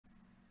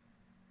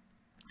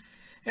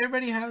Hey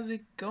everybody, how's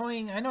it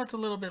going? I know it's a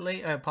little bit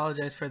late, I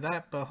apologize for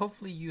that, but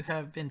hopefully you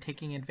have been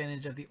taking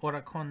advantage of the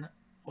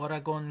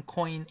Oragon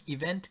Coin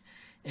event,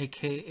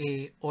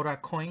 aka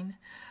Oracoin.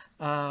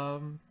 Yeah,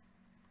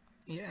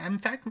 in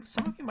fact,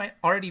 some of you might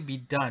already be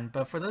done,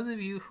 but for those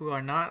of you who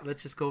are not,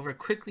 let's just go over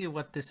quickly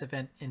what this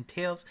event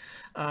entails.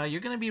 You're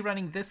going to be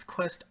running this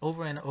quest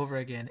over and over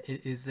again.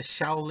 It is the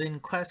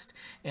Shaolin quest,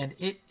 and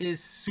it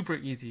is super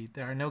easy.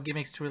 There are no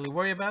gimmicks to really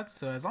worry about,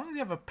 so as long as you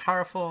have a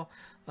powerful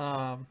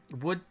fire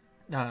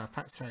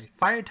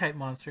type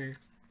monster,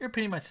 you're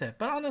pretty much set.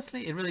 But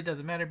honestly, it really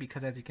doesn't matter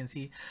because, as you can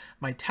see,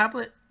 my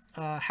tablet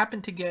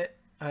happened to get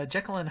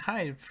Jekyll and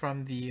Hyde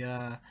from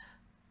the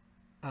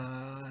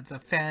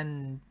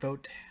fan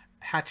vote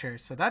hatcher,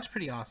 so that's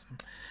pretty awesome.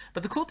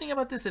 But the cool thing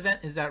about this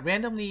event is that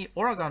randomly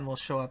Oragon will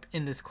show up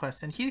in this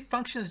quest, and he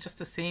functions just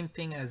the same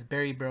thing as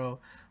Berry Bro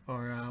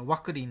or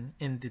Wakurin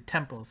in the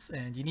temples,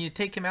 and you need to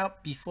take him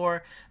out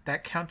before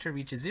that counter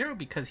reaches 0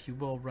 because he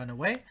will run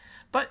away.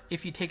 But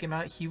if you take him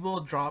out, he will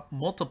drop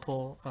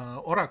multiple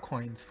Aura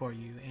coins for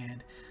you,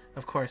 and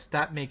of course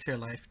that makes your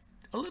life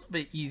a little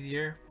bit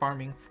easier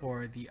farming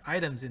for the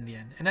items in the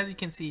end. And as you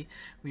can see,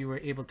 we were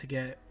able to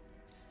get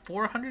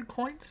 400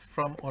 coins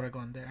from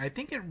Oragon there. I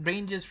think it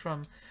ranges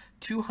from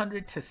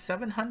 200 to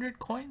 700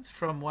 coins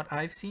from what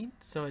I've seen,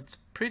 so it's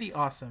pretty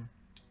awesome.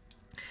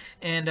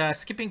 And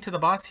skipping to the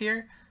boss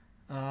here,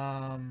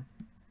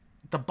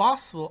 the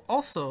boss will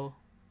also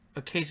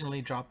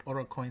occasionally drop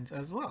Aura coins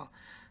as well.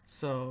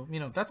 So, you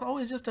know, that's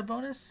always just a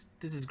bonus.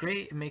 This is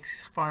great. It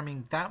makes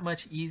farming that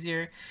much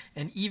easier.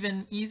 And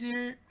even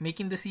easier,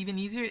 making this even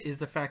easier, is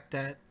the fact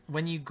that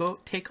when you go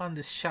take on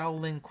this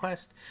Shaolin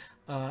quest,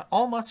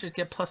 all monsters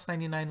get plus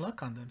 99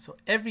 luck on them. So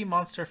every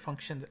monster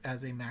functions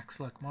as a max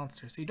luck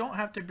monster. So you don't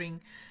have to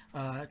bring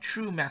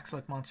true max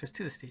luck monsters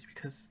to the stage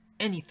because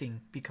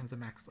anything becomes a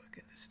max luck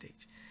in this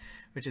stage,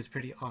 which is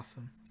pretty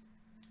awesome.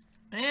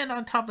 And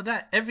on top of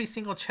that, every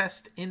single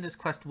chest in this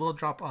quest will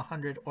drop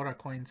 100 Aura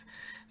coins.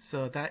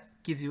 So that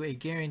gives you a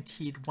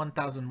guaranteed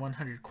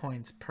 1,100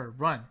 coins per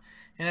run.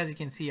 And as you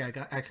can see, I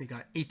actually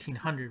got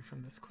 1,800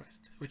 from this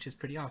quest, which is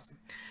pretty awesome.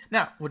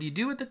 Now, what do you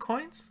do with the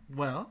coins?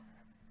 Well,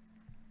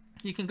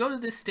 you can go to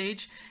this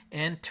stage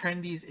and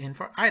turn these in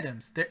for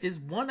items. There is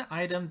one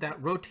item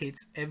that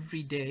rotates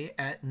every day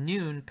at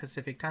noon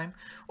Pacific time,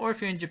 or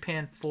if you're in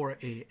Japan, 4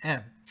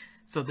 a.m.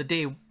 So the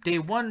day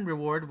one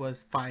reward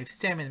was 5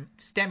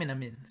 stamina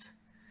mins.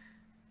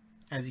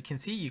 As you can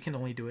see, you can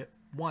only do it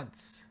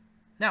once.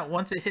 Now,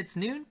 once it hits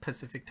noon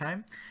Pacific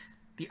time,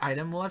 the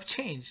item will have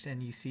changed,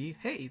 and you see,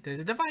 hey, there's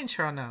a divine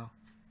shard now.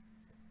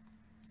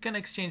 Gonna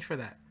exchange for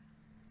that.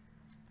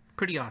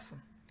 Pretty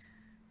awesome.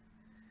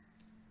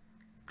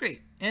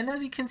 Great. And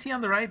as you can see on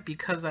the right,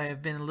 because I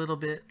have been a little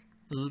bit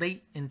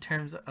late in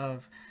terms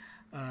of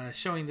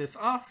showing this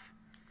off,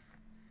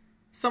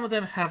 some of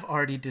them have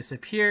already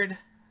disappeared.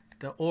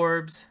 The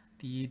orbs,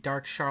 the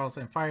dark shards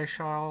and fire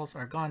shards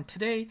are gone.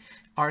 Today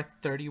are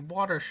 30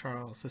 water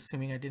shards,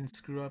 assuming I didn't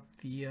screw up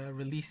the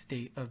release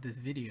date of this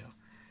video.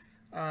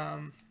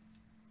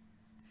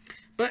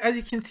 But as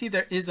you can see,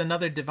 there is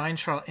another divine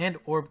shard and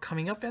orb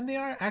coming up, and they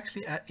are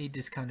actually at a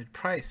discounted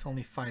price,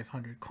 only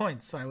 500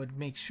 coins. So I would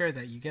make sure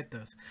that you get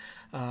those.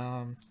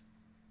 On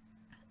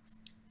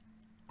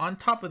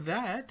top of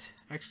that,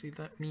 actually,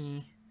 let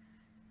me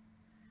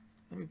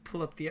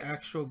pull up the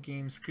actual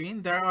game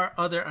screen. There are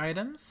other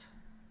items.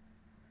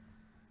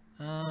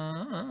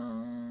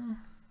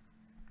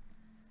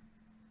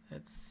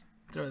 Let's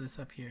throw this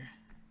up here.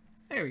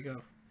 There we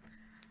go.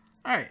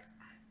 All right.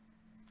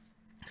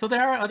 So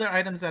there are other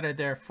items that are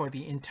there for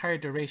the entire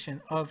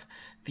duration of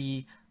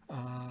the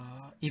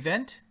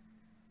event.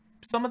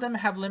 Some of them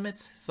have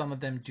limits, some of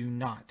them do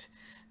not.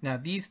 Now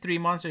these 3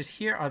 monsters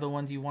here are the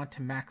ones you want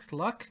to max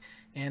luck,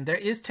 and there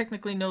is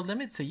technically no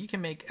limit, so you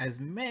can make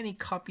as many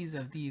copies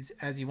of these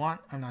as you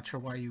want. I'm not sure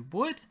why you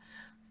would,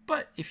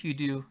 but if you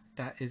do,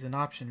 that is an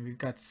option. We've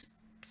got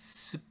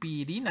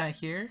Spirina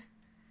here.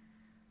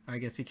 I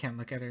guess we can't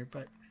look at her,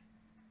 but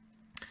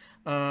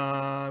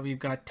we've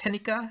got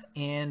Tenika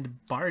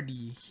and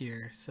Bardi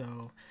here.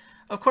 So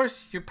of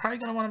course you're probably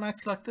going to want to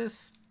max luck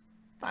this.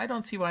 I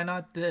don't see why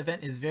not. The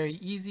event is very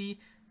easy,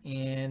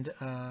 and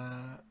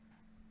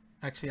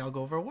actually I'll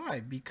go over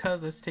why,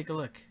 because let's take a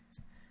look.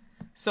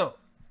 So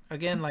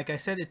again, like I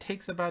said, it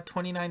takes about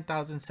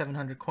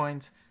 29,700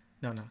 coins.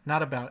 No,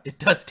 not about. It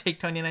does take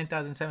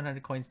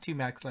 29,700 coins to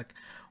max luck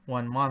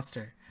one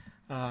monster.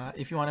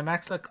 If you want to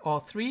max luck all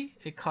 3,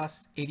 it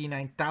costs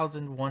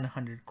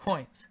 89,100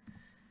 coins.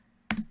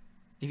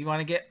 If you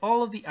want to get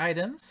all of the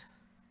items,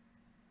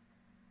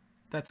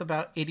 that's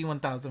about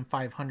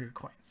 81,500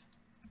 coins.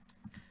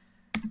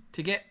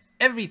 To get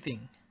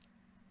everything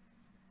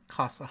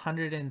costs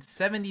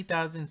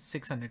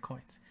 170,600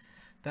 coins.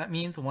 That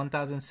means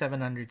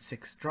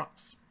 1,706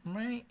 drops,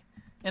 right?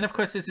 And of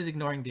course, this is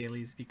ignoring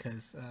dailies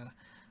because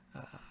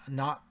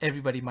not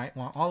everybody might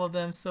want all of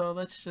them. So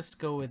let's just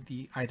go with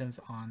the items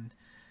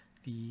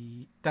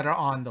that are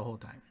on the whole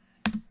time.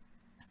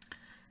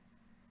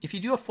 If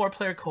you do a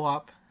 4-player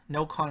co-op,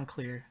 no con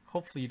clear,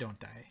 hopefully you don't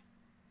die.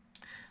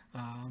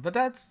 But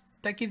that's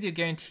that gives you a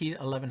guaranteed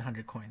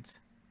 1100 coins.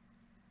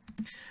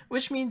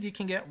 Which means you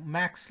can get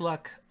max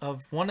luck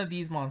of one of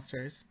these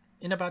monsters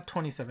in about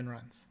 27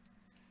 runs.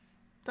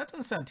 That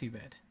doesn't sound too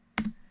bad.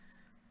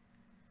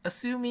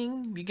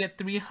 Assuming you get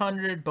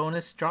 300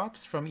 bonus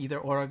drops from either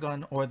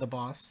Oragon or the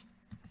boss.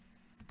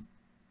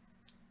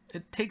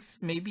 It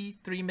takes maybe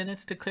 3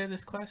 minutes to clear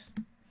this quest.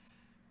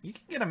 You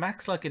can get a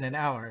max luck in an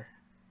hour.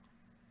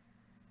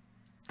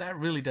 That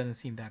really doesn't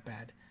seem that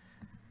bad.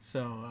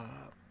 So,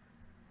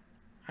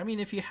 I mean,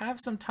 if you have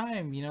some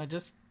time, you know,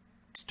 just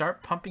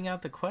start pumping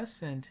out the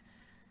quests and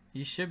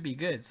you should be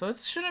good. So it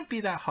shouldn't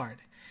be that hard.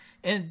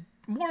 And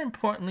more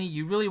importantly,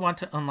 you really want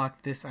to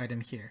unlock this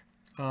item here.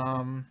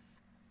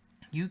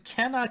 You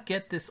cannot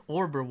get this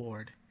orb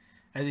reward,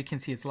 as you can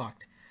see it's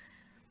locked,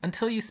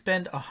 until you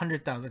spend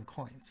 100,000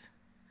 coins.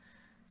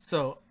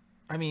 So,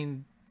 I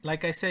mean,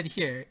 like I said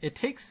here, it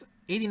takes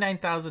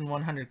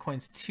 89,100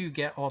 coins to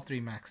get all 3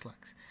 max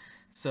lucks.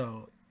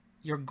 So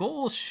your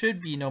goal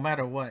should be, no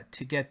matter what,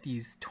 to get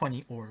these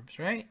 20 orbs,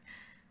 right?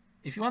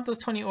 If you want those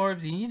 20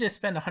 orbs, you need to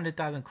spend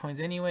 100,000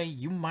 coins anyway.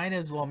 You might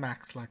as well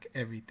max luck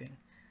everything.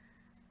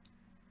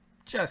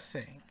 Just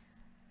saying.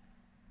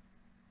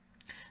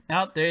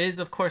 Now, there is,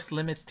 of course,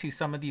 limits to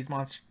some of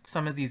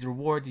these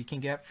rewards you can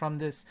get from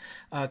this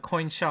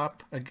coin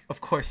shop. Of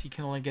course, you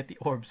can only get the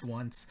orbs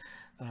once.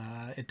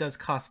 It does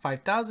cost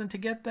 5,000 to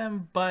get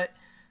them, but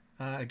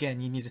again,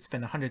 you need to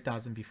spend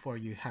 100,000 before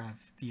you have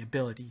the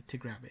ability to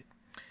grab it.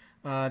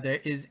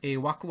 There is a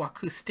Waku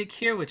Waku stick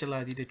here, which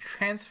allows you to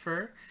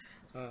transfer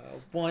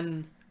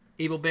one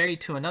Able Berry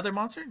to another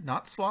monster,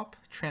 not swap,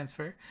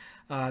 transfer.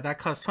 That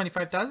costs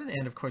 25,000,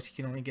 and of course you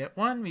can only get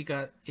one. We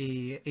got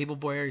a Able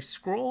Berry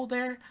scroll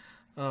there.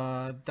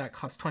 That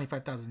costs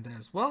 25,000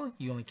 as well.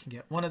 You only can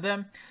get one of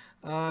them.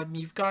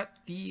 You've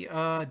got the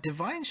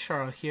Divine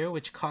Shard here,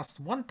 which costs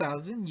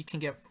 1,000. You can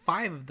get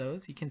 5 of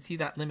those. You can see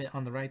that limit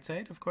on the right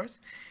side, of course.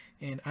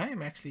 And I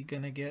am actually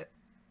gonna get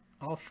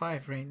all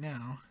 5 right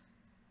now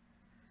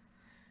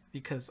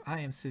because I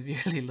am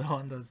severely low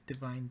on those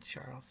Divine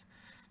Shards.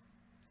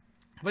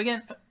 But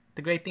again,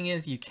 the great thing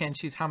is you can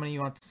choose how many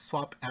you want to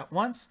swap at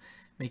once,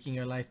 making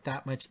your life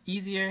that much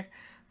easier.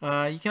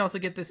 You can also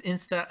get this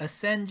Insta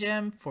Ascend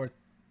gem for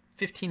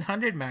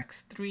 1,500,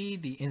 max 3.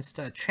 The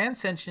Insta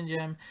Transcension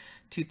gem,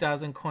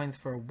 2,000 coins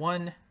for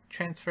 1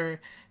 transfer.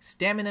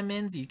 Stamina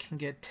mins, you can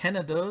get 10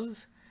 of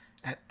those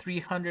at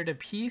 300 a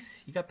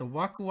piece. You got the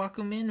Waku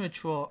Waku min,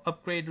 which will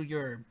upgrade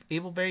your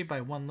Able Berry by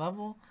 1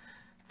 level.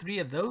 3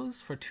 of those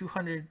for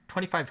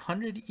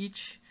 2,500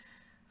 each.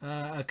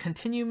 A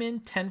Continue min,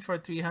 10 for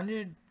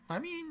 300. I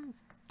mean,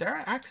 there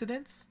are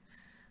accidents.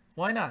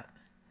 Why not?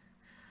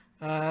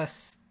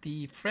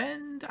 The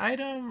friend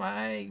item,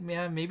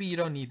 yeah, maybe you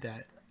don't need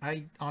that.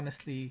 I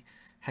honestly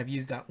have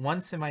used that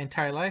once in my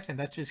entire life, and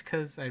that's just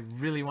because I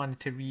really wanted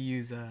to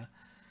reuse a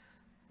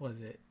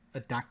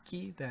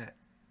Daki that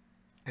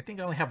I think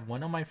I only have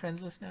 1 on my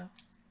friends list now.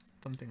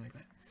 Something like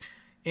that.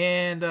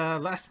 And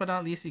last but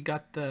not least, you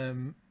got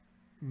the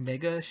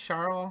Mega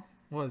Sharl.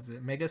 What was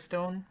it? Mega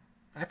Stone?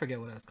 I forget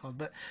what it was called,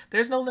 but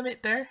there's no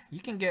limit there. You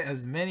can get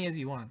as many as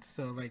you want.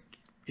 So like,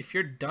 if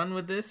you're done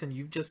with this and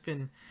you've just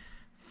been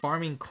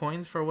farming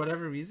coins for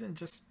whatever reason,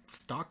 just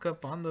stock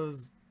up on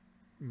those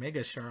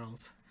Mega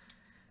Sharls.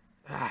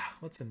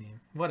 What's the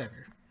name?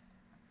 Whatever.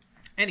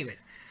 Anyways,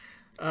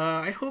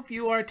 I hope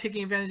you are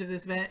taking advantage of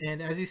this event.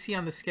 And as you see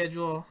on the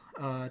schedule,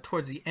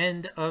 towards the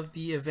end of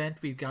the event,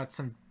 we've got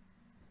some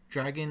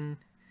dragon.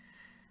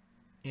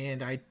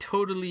 And I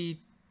totally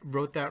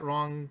wrote that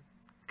wrong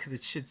because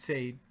it should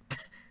say,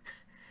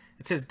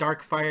 it says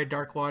dark fire,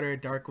 dark water,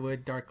 dark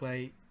wood, dark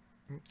light.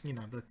 You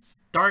know, that's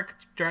dark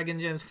dragon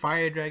gems,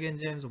 fire dragon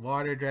gems,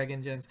 water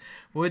dragon gems,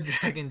 wood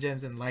dragon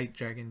gems, and light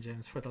dragon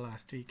gems for the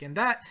last week. And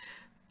that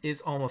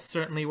is almost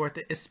certainly worth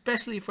it,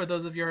 especially for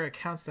those of your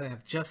accounts that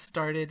have just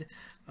started.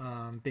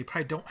 They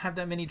probably don't have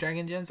that many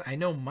dragon gems. I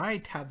know my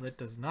tablet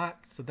does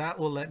not, so that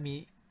will let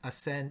me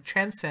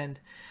transcend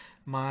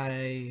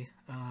my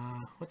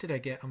what did I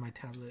get on my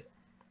tablet?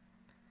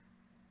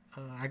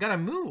 I got a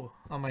Moo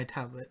on my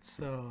tablet,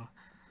 so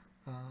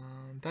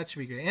that should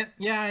be great. And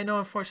yeah, I know,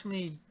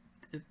 unfortunately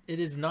it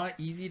is not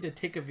easy to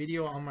take a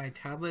video on my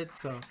tablet,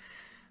 so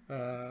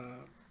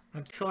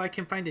until I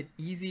can find an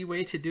easy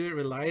way to do it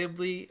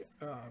reliably,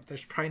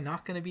 there's probably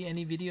not going to be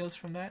any videos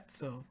from that,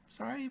 so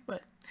sorry,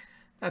 but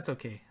that's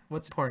okay.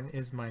 What's important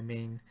is my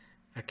main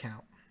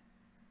account.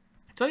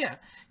 So yeah,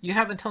 you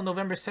have until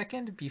November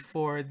 2nd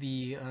before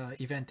the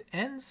event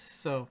ends,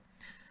 so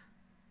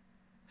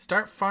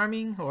start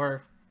farming,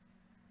 or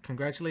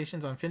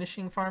congratulations on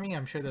finishing farming.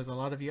 I'm sure there's a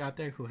lot of you out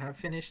there who have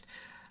finished.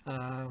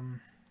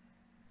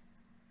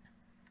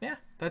 Yeah,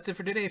 that's it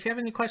for today. If you have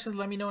any questions,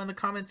 let me know in the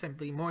comments. I'd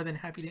be more than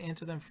happy to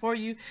answer them for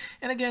you.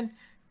 And again,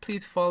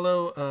 please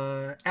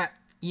follow at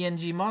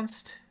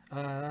ENGmonst,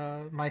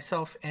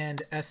 myself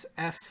and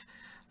SF.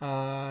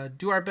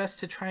 Do our best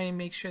to try and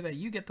make sure that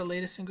you get the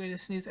latest and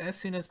greatest news as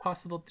soon as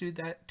possible through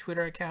that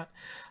Twitter account.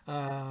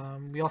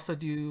 We also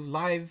do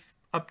live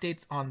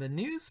updates on the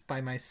news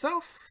by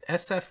myself.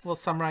 SF will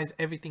summarize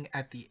everything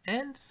at the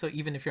end, so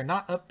even if you're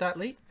not up that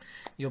late,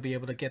 you'll be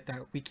able to get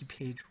that wiki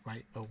page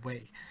right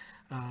away.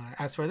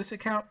 As for this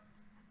account,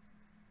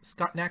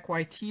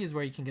 ScottNackYT is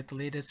where you can get the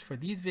latest for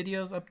these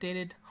videos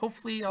updated.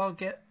 Hopefully I'll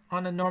get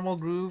on a normal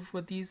groove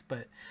with these,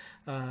 but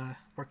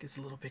work is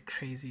a little bit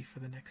crazy for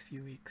the next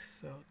few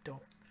weeks, so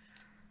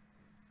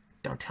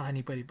don't tell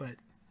anybody, but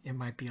it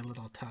might be a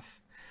little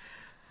tough.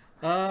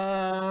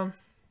 But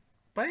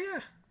yeah,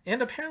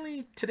 and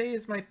apparently today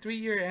is my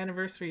 3-year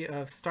anniversary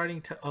of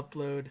starting to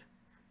upload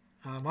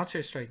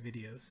Monster Strike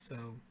videos,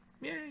 so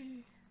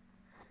yay!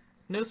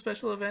 No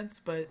special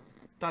events, but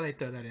thought I'd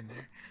throw that in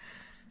there.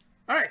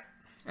 Alright,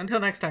 until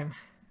next time,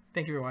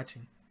 thank you for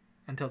watching.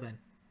 Until then,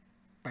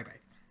 bye bye.